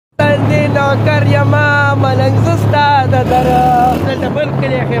وسندي نوكر يا ماما ننزستا ددرا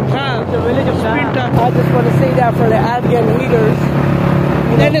The village of Sprinter. I just want to say that for the Afghan leaders.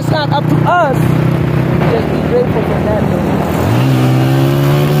 Then it's not up to us. Just be grateful for that.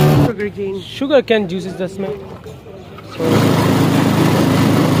 Sugar cane juices the smell. So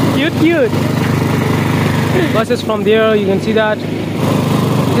cute. Buses from there, you can see that.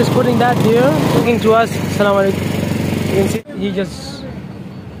 Just putting that there, looking to us. Assalamu alaikum. You can see he just.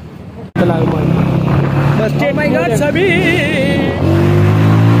 Oh my God, Sabi!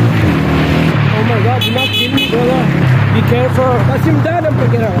 Oh my God, do not kill me, brother. Be careful. Nasim Janam pe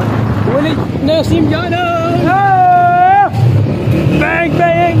kira. Wali Nasim Janam. Bang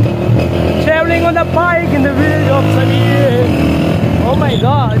bang. Traveling on the bike in the village of Samir. Oh my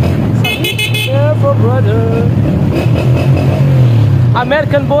God. Samir, be careful, brother.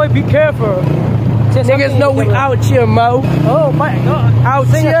 American boy, be careful. Niggas know we out here, Mo. Oh my God. Out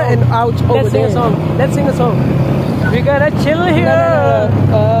here and out over there. Let's sing a song. We gotta chill here.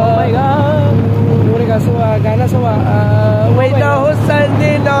 Oh my God. Wait the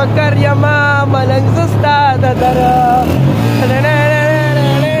Hussein no karyama manangzusta dadara. The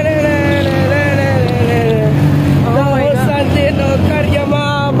Hussein no karyama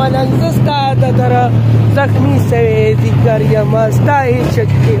manangzusta dadara. Zakhmi se karyama stai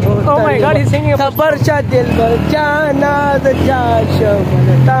shakti hota. Oh my God, he's singing about Sabarsha dilbar jana the jasha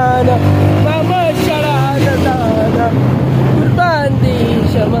manatana mama shara dadana. Bandi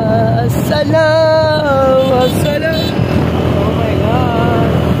Shama Assalam. Oh my God.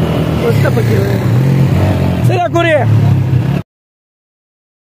 What's up again? Sila Korea.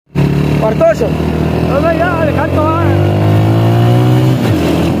 Partosho. Oh my God, I can't go on.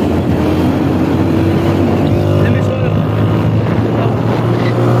 Let me show you.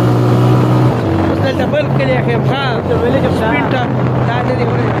 The village of Sprinter.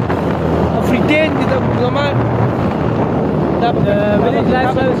 African with the Gaman. The village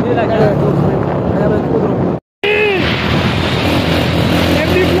lifestyle is really like that.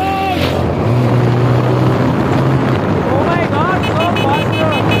 Empty vlog! Oh my God, so faster!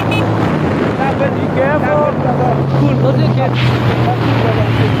 But be careful! Cool, don't you get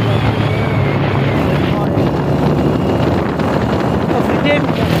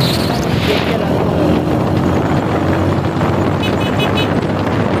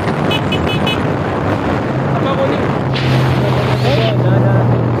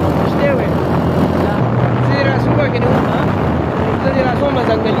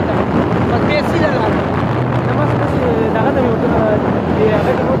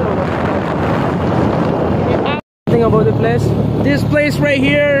about the place? This place right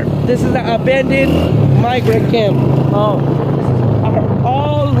here, this is the abandoned migrant camp. Oh,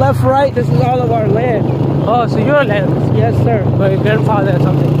 all left, right, this is all of our land. Oh, so your land? Yes, sir. By your grandfather or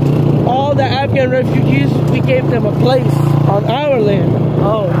something? All the Afghan refugees, we gave them a place on our land.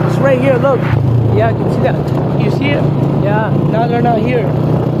 Oh, it's right here, look. Yeah, I can see that. You see it? Yeah. Now they're not here.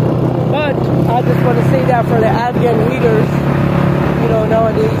 But I just want to say that for the Afghan leaders, you know,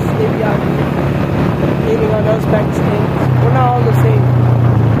 nowadays they be out here hating on us Pakistanis. We're not all the same.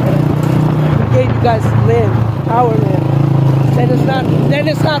 We gave you guys land, our land. Then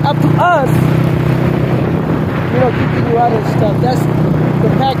it's not up to us, you know, keeping you out of stuff. That's the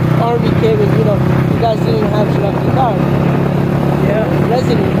Pak army came and, you know, you guys didn't have Shiraki card. Yeah,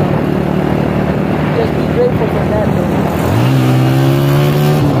 resident card. Just be grateful for that, though.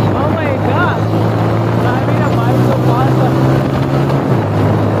 Oh my God! Driving a bike so fast.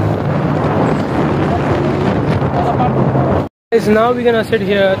 Now we're gonna sit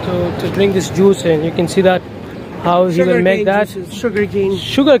here to drink this juice, and you can see that how he will make that sugar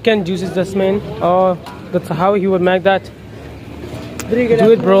cane juices. That's man. Oh, that's how he would make that. Do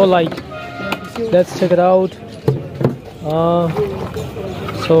it, bro. Like, let's check it out.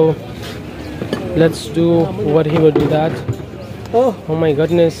 So let's do what he would do that. Oh my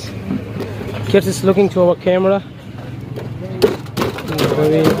goodness. Kids is looking to our camera.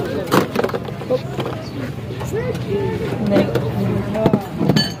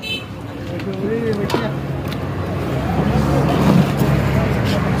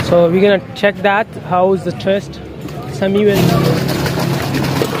 So we're gonna check that. How is the test? Sami,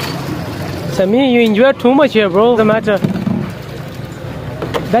 you enjoy too much here, bro. What's the matter?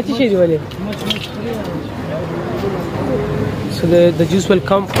 So the juice will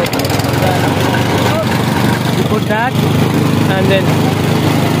come. You put that, and then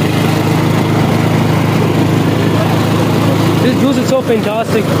this juice is so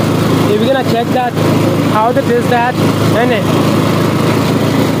fantastic. We're gonna check that. How to taste that, and then.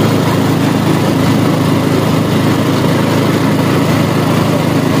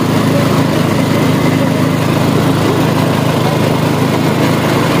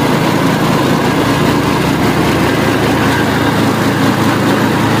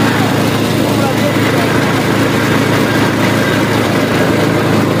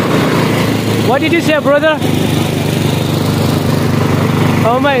 What did you say, brother?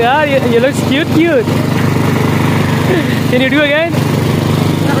 Oh my God, you look cute. Can you do again?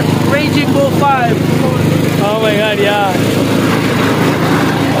 Raging Bull 5. Oh my God, yeah.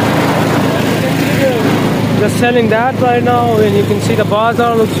 They're selling that right now, and you can see the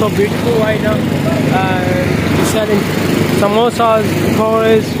bazaar looks so beautiful right now. They're selling samosas,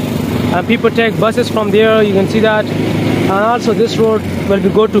 pakoras, and people take buses from there. You can see that. And also this road will be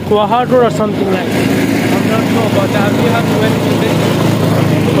go to Quahad Road or something like that. I'm not sure about that. You have to wait a bit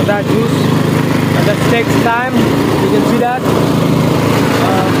for that juice. And that takes time. You can see that.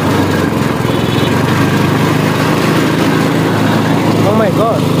 Oh my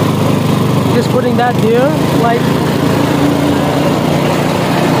God. Just putting that there, like.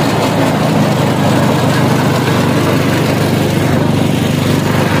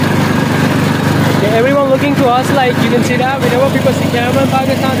 Yeah, everyone looking to us, like you can see that. Whenever people see camera in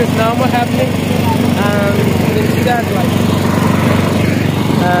Pakistan, it's normal happening. You can see that, like.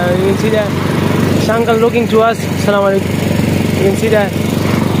 You can see that. Shankar looking to us. Assalamu alaikum. You can see that.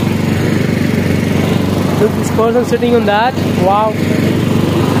 Look, this person sitting on that. Wow.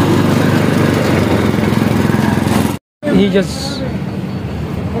 He just, you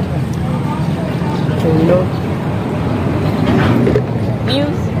know,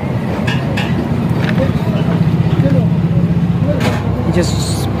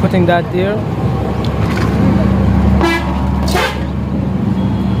 just putting that there.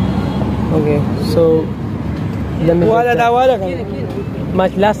 Okay, so let me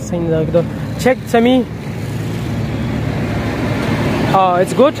much last thing. Check, Sami. Oh,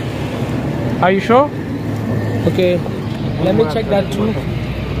 it's good. Are you sure? Okay. Let me check that too.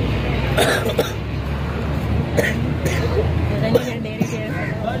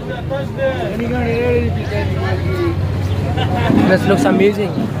 This looks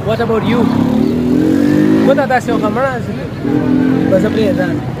amazing. What about you?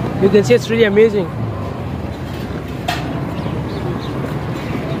 You can see it's really amazing.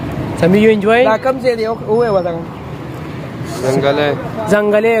 Sami, you enjoy? Zangale.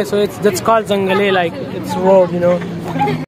 Zangale, so that's called Zangale, like it's road, you know.